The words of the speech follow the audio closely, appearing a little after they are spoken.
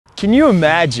Can you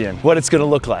imagine what it's going to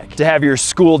look like to have your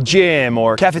school gym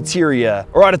or cafeteria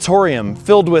or auditorium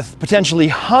filled with potentially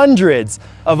hundreds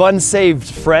of unsaved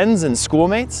friends and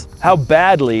schoolmates? How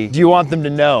badly do you want them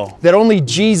to know that only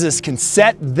Jesus can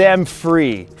set them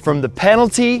free from the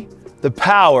penalty, the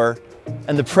power,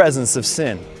 and the presence of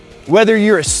sin? Whether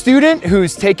you're a student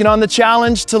who's taken on the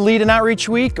challenge to lead an outreach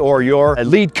week, or you're a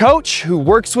lead coach who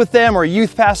works with them, or a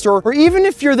youth pastor, or even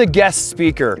if you're the guest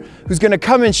speaker who's going to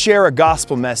come and share a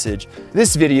gospel message,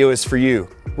 this video is for you.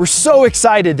 We're so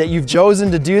excited that you've chosen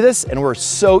to do this, and we're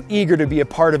so eager to be a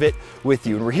part of it with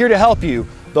you. And we're here to help you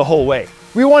the whole way.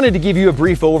 We wanted to give you a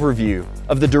brief overview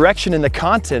of the direction and the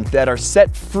content that our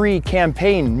Set Free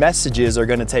campaign messages are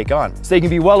going to take on, so you can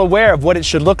be well aware of what it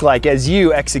should look like as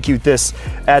you execute this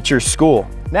at your school.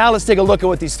 Now let's take a look at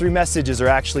what these three messages are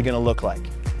actually going to look like.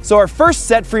 So our first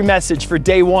Set Free message for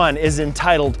day one is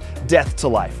entitled Death to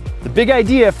Life. The big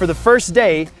idea for the first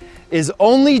day is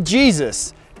only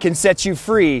Jesus can set you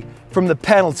free from the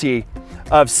penalty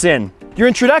of sin. Your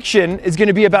introduction is going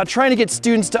to be about trying to get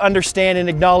students to understand and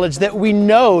acknowledge that we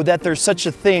know that there's such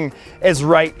a thing as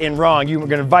right and wrong. You're going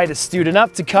to invite a student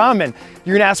up to come, and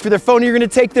you're going to ask for their phone, you're going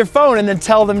to take their phone and then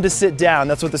tell them to sit down.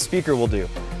 That's what the speaker will do.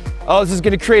 Oh, this is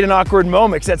going to create an awkward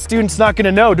moment because that student's not going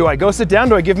to know, do I go sit down?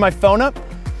 Do I give my phone up?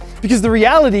 Because the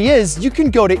reality is you can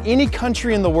go to any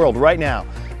country in the world right now,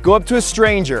 go up to a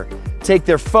stranger, take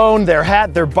their phone, their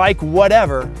hat, their bike,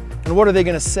 whatever, and what are they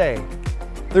going to say?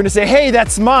 They're going to say, hey,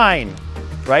 that's mine,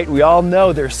 right? We all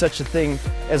know there's such a thing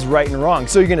as right and wrong.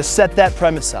 So you're going to set that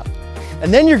premise up.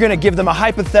 And then you're going to give them a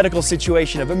hypothetical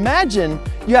situation of, imagine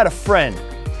you had a friend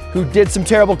who did some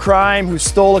terrible crime, who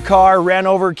stole a car, ran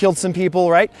over, killed some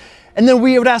people, right? And then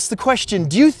we would ask the question,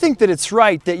 do you think that it's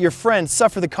right that your friend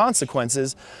suffer the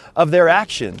consequences of their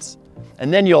actions?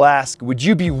 And then you'll ask, would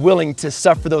you be willing to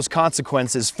suffer those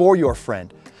consequences for your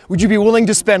friend? Would you be willing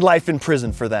to spend life in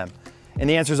prison for them? And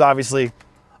the answer is obviously,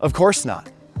 of course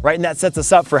not, right? And that sets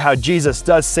us up for how Jesus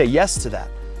does say yes to that.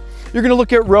 You're going to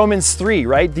look at Romans 3,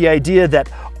 right? The idea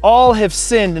that all have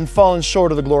sinned and fallen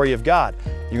short of the glory of God.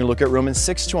 You're going to look at Romans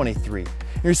 6:23. You're going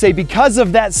to say, because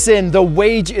of that sin, the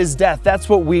wage is death. That's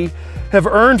what we have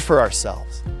earned for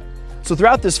ourselves. So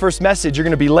throughout this first message, you're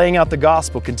going to be laying out the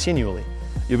gospel continually.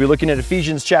 You'll be looking at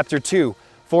Ephesians chapter 2,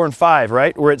 4 and 5,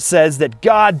 right? Where it says that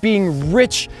God, being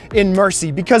rich in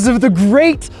mercy, because of the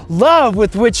great love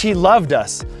with which He loved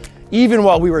us, even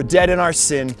while we were dead in our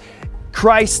sin,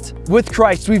 with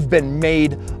Christ, we've been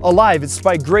made alive. It's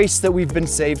by grace that we've been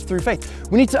saved through faith.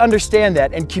 We need to understand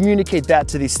that and communicate that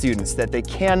to these students, that they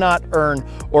cannot earn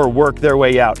or work their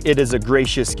way out. It is a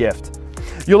gracious gift.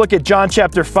 You'll look at John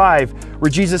chapter 5, where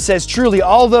Jesus says, truly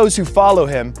all those who follow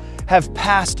Him have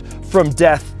passed from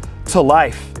death to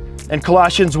life. And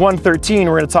Colossians 1:13,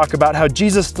 we're going to talk about how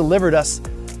Jesus delivered us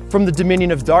from the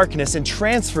dominion of darkness and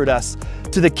transferred us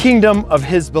to the kingdom of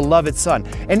His beloved Son.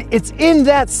 And it's in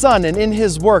that Son and in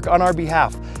His work on our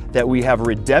behalf that we have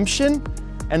redemption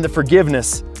and the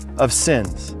forgiveness of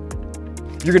sins.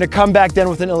 You're going to come back then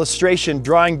with an illustration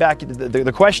drawing back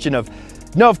the question of,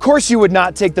 no, of course you would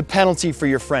not take the penalty for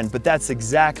your friend, but that's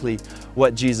exactly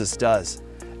what Jesus does.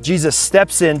 Jesus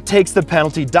steps in, takes the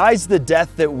penalty, dies the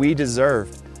death that we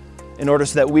deserve in order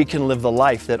so that we can live the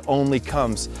life that only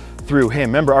comes through Him.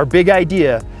 Remember, our big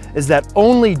idea is that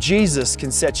only Jesus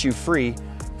can set you free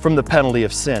from the penalty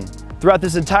of sin. Throughout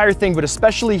this entire thing, but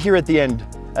especially here at the end,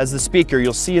 as the speaker,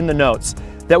 you'll see in the notes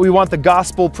that we want the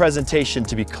gospel presentation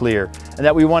to be clear and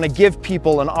that we want to give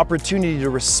people an opportunity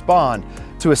to respond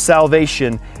to a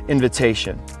salvation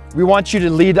invitation. We want you to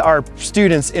lead our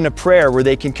students in a prayer where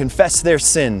they can confess their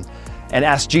sin and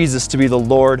ask Jesus to be the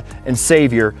Lord and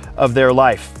Savior of their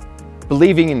life,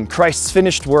 believing in Christ's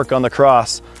finished work on the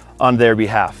cross on their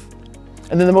behalf.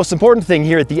 And then the most important thing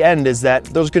here at the end is that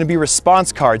there's going to be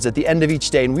response cards at the end of each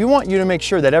day, and we want you to make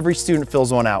sure that every student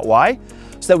fills one out. Why?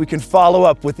 So that we can follow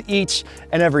up with each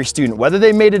and every student. Whether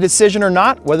they made a decision or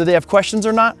not, whether they have questions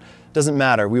or not, doesn't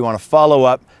matter. We want to follow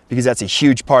up because that's a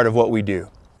huge part of what we do.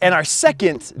 And our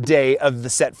second day of the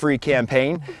Set Free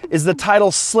campaign is the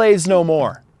title Slaves No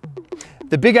More.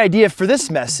 The big idea for this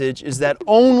message is that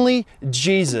only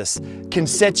Jesus can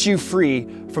set you free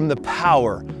from the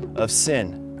power of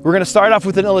sin. We're going to start off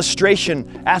with an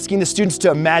illustration asking the students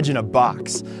to imagine a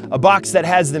box that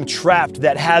has them trapped,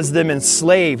 that has them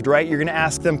enslaved, right? You're going to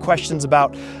ask them questions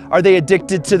about, are they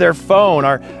addicted to their phone?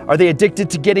 Are they addicted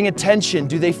to getting attention?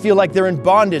 Do they feel like they're in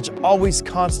bondage, always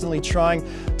constantly trying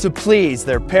to please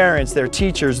their parents, their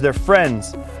teachers, their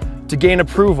friends, to gain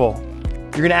approval?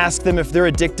 You're going to ask them if they're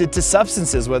addicted to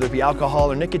substances, whether it be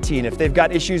alcohol or nicotine. If they've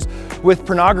got issues with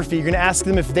pornography, you're going to ask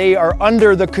them if they are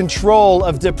under the control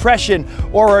of depression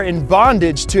or are in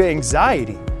bondage to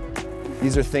anxiety.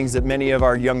 These are things that many of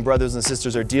our young brothers and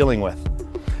sisters are dealing with.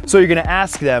 So you're going to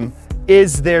ask them,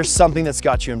 is there something that's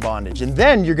got you in bondage? And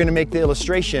then you're going to make the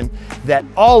illustration that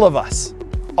all of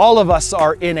us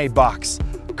are in a box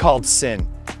called sin.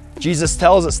 Jesus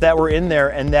tells us that we're in there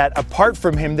and that apart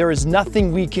from him, there is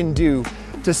nothing we can do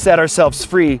to set ourselves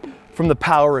free from the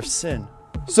power of sin.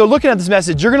 So looking at this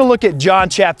message, you're going to look at John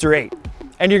chapter 8,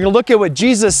 and you're going to look at what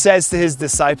Jesus says to his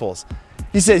disciples.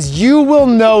 He says, "You will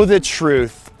know the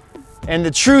truth, and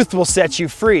the truth will set you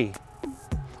free."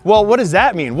 Well, what does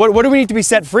that mean? What do we need to be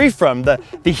set free from? The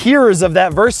hearers of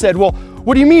that verse said, well,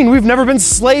 what do you mean? We've never been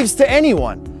slaves to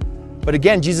anyone. But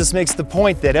again, Jesus makes the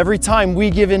point that every time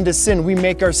we give in to sin, we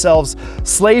make ourselves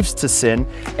slaves to sin,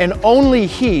 and only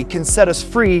he can set us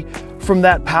free from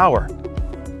that power.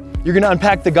 You're going to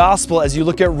unpack the gospel as you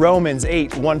look at Romans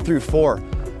 8, 1 through 4,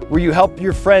 where you help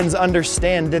your friends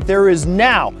understand that there is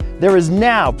now,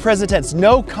 present tense,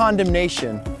 no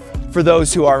condemnation for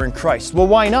those who are in Christ. Well,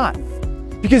 why not?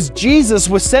 Because Jesus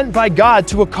was sent by God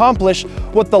to accomplish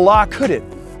what the law couldn't.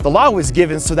 The law was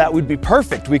given so that we'd be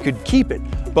perfect, we could keep it,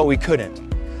 but we couldn't.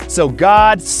 So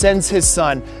God sends his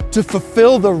son to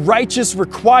fulfill the righteous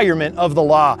requirement of the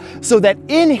law so that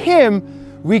in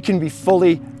him we can be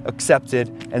fully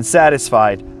accepted and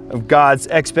satisfied of God's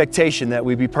expectation that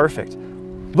we be perfect.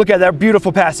 Look at that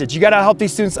beautiful passage. You got to help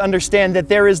these students understand that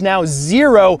there is now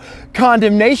zero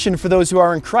condemnation for those who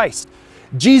are in Christ.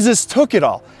 Jesus took it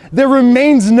all. There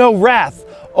remains no wrath,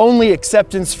 only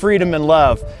acceptance, freedom, and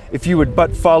love if you would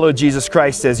but follow Jesus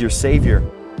Christ as your Savior.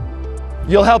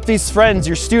 You'll help these friends,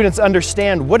 your students,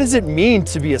 understand what does it mean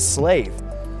to be a slave?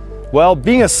 Well,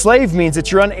 being a slave means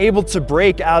that you're unable to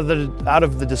break out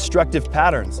of the destructive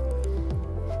patterns,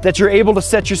 that you're able to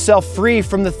set yourself free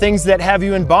from the things that have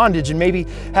you in bondage and maybe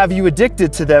have you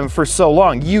addicted to them for so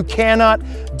long. You cannot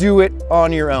do it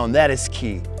on your own. That is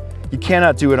key. You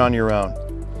cannot do it on your own.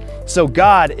 So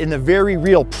God, in the very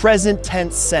real present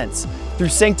tense sense, through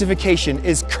sanctification,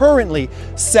 is currently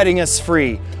setting us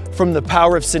free from the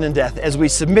power of sin and death as we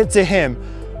submit to him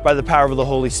by the power of the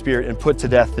Holy Spirit and put to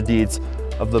death the deeds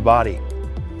of the body.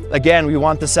 Again, we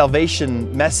want the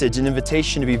salvation message and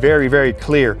invitation to be very, very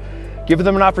clear. Give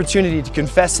them an opportunity to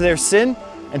confess their sin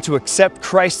and to accept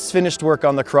Christ's finished work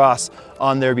on the cross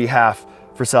on their behalf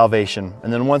for salvation.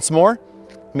 And then once more,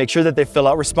 make sure that they fill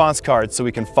out response cards so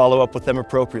we can follow up with them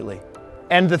appropriately.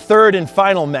 And the third and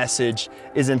final message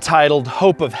is entitled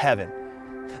Hope of Heaven.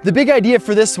 The big idea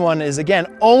for this one is, again,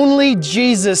 only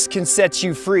Jesus can set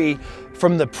you free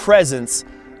from the presence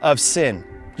of sin.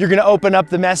 You're going to open up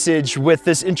the message with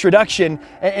this introduction,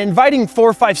 inviting 4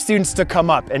 or 5 students to come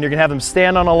up, and you're going to have them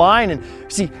stand on a line and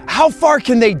see how far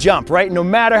can they jump, right? No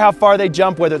matter how far they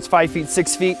jump, whether it's 5 feet,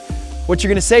 6 feet, what you're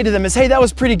going to say to them is, hey, that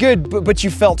was pretty good, but you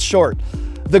fell short.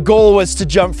 The goal was to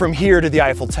jump from here to the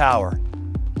Eiffel Tower.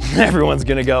 Everyone's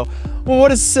going to go, well,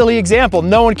 what a silly example.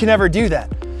 No one can ever do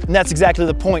that. And that's exactly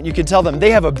the point. You can tell them they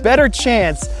have a better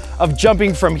chance of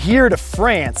jumping from here to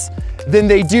France than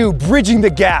they do bridging the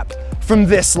gap from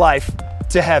this life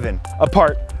to heaven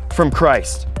apart from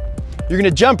Christ. You're going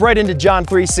to jump right into John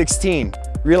 3:16,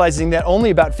 realizing that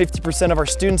only about 50% of our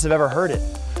students have ever heard it.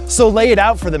 So lay it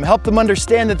out for them. Help them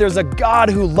understand that there's a God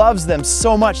who loves them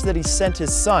so much that he sent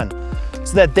his son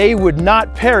so that they would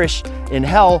not perish in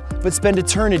hell, but spend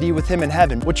eternity with him in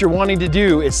heaven. What you're wanting to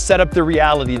do is set up the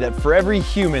reality that for every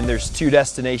human, there's 2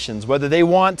 destinations, whether they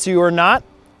want to or not.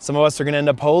 Some of us are going to end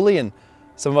up holy and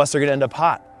some of us are going to end up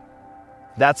hot.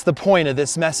 That's the point of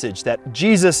this message, that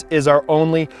Jesus is our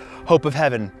only hope of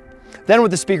heaven. Then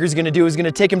what the speaker is going to do is going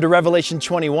to take him to Revelation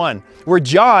 21, where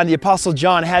John, the Apostle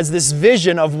John, has this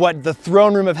vision of what the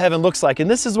throne room of heaven looks like. And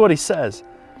this is what he says.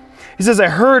 He says, I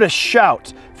heard a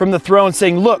shout from the throne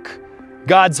saying, look,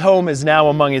 God's home is now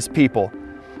among his people.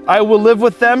 I will live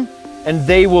with them and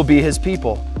they will be his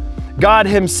people. God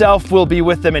himself will be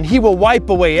with them and he will wipe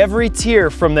away every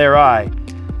tear from their eye.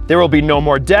 There will be no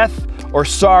more death or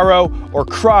sorrow or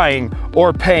crying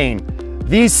or pain.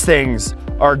 These things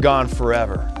are gone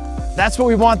forever. That's what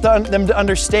we want them to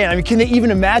understand. I mean, can they even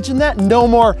imagine that? No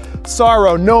more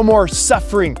sorrow, no more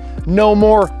suffering, no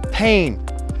more pain.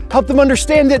 Help them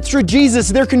understand that through Jesus,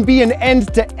 there can be an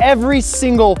end to every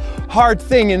single hard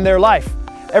thing in their life.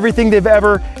 Everything they've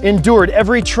ever endured,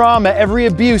 every trauma, every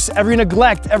abuse, every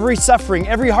neglect, every suffering,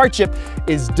 every hardship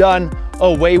is done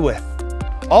away with.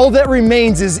 All that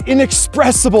remains is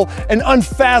inexpressible and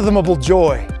unfathomable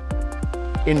joy.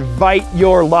 Invite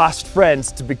your lost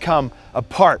friends to become a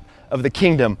part of the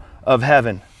kingdom of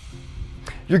heaven.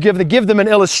 You're given to give them an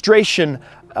illustration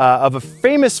of a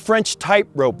famous French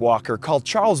tightrope walker called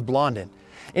Charles Blondin.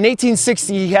 In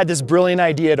 1860, he had this brilliant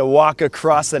idea to walk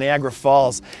across the Niagara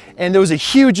Falls, and there was a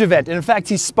huge event. And in fact,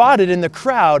 he spotted in the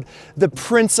crowd the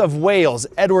Prince of Wales,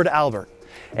 Edward Albert.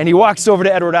 And he walks over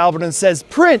to Edward Albert and says,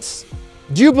 "Prince,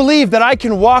 do you believe that I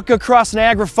can walk across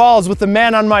Niagara Falls with a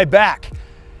man on my back?"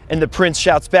 And the prince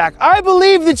shouts back, "I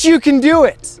believe that you can do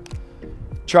it."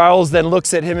 Charles then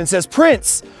looks at him and says,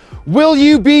 "Prince, will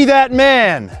you be that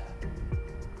man?"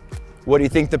 What do you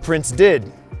think the prince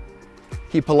did?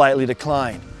 He politely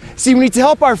declined. See, we need to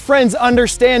help our friends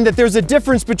understand that there's a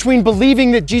difference between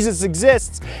believing that Jesus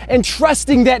exists and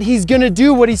trusting that he's gonna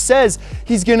do what he says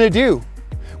he's gonna do.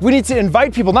 We need to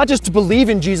invite people not just to believe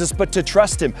in Jesus, but to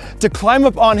trust him, to climb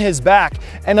up on his back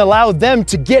and allow them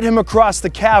to get him across the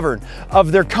cavern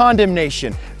of their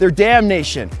condemnation, their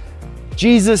damnation.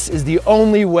 Jesus is the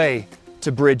only way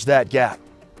to bridge that gap.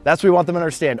 That's what we want them to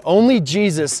understand. Only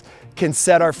Jesus can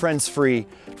set our friends free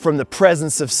from the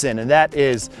presence of sin, and that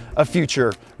is a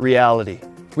future reality.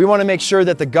 We want to make sure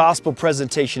that the gospel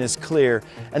presentation is clear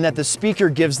and that the speaker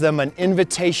gives them an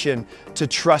invitation to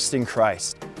trust in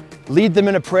Christ. Lead them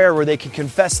in a prayer where they can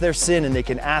confess their sin and they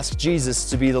can ask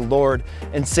Jesus to be the Lord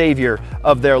and Savior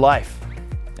of their life.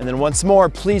 And then once more,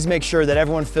 please make sure that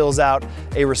everyone fills out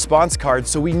a response card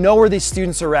so we know where these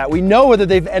students are at. We know whether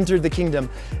they've entered the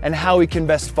kingdom and how we can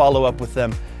best follow up with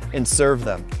them and serve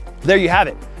them. There you have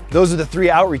it. Those are the 3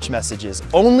 outreach messages.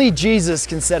 Only Jesus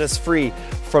can set us free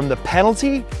from the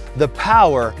penalty, the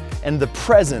power, and the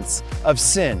presence of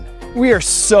sin. We are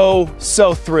so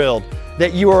thrilled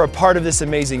that you are a part of this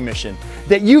amazing mission,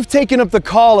 that you've taken up the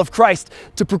call of Christ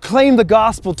to proclaim the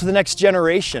gospel to the next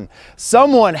generation.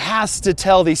 Someone has to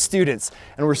tell these students,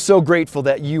 and we're so grateful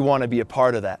that you want to be a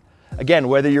part of that. Again,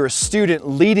 whether you're a student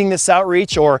leading this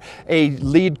outreach or a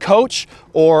lead coach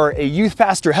or a youth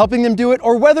pastor helping them do it,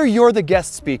 or whether you're the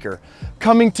guest speaker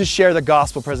coming to share the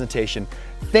gospel presentation,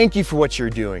 thank you for what you're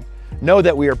doing. Know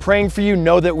that we are praying for you,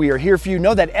 know that we are here for you,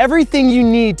 know that everything you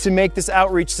need to make this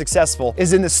outreach successful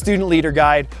is in the student leader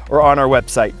guide or on our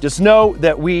website. Just know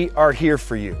that we are here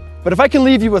for you. But if I can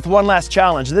leave you with one last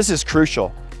challenge, this is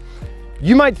crucial.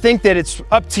 You might think that it's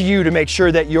up to you to make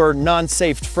sure that your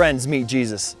non-saved friends meet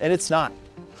Jesus, and it's not.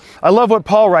 I love what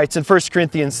Paul writes in 1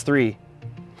 Corinthians 3.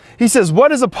 He says,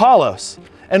 "What is Apollos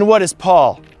and what is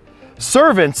Paul?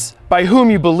 Servants by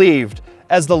whom you believed,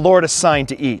 as the Lord assigned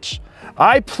to each.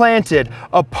 I planted,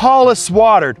 Apollos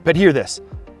watered," but hear this,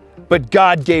 "but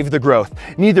God gave the growth.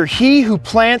 Neither he who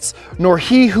plants nor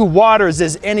he who waters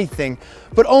is anything,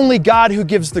 but only God who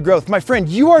gives the growth." My friend,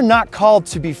 you are not called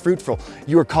to be fruitful.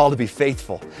 You are called to be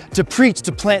faithful, to preach,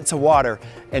 to plant, to water,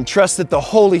 and trust that the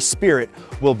Holy Spirit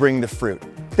will bring the fruit.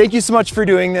 Thank you so much for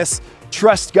doing this.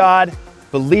 Trust God,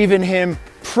 believe in him,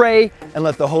 pray, and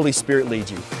let the Holy Spirit lead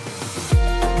you.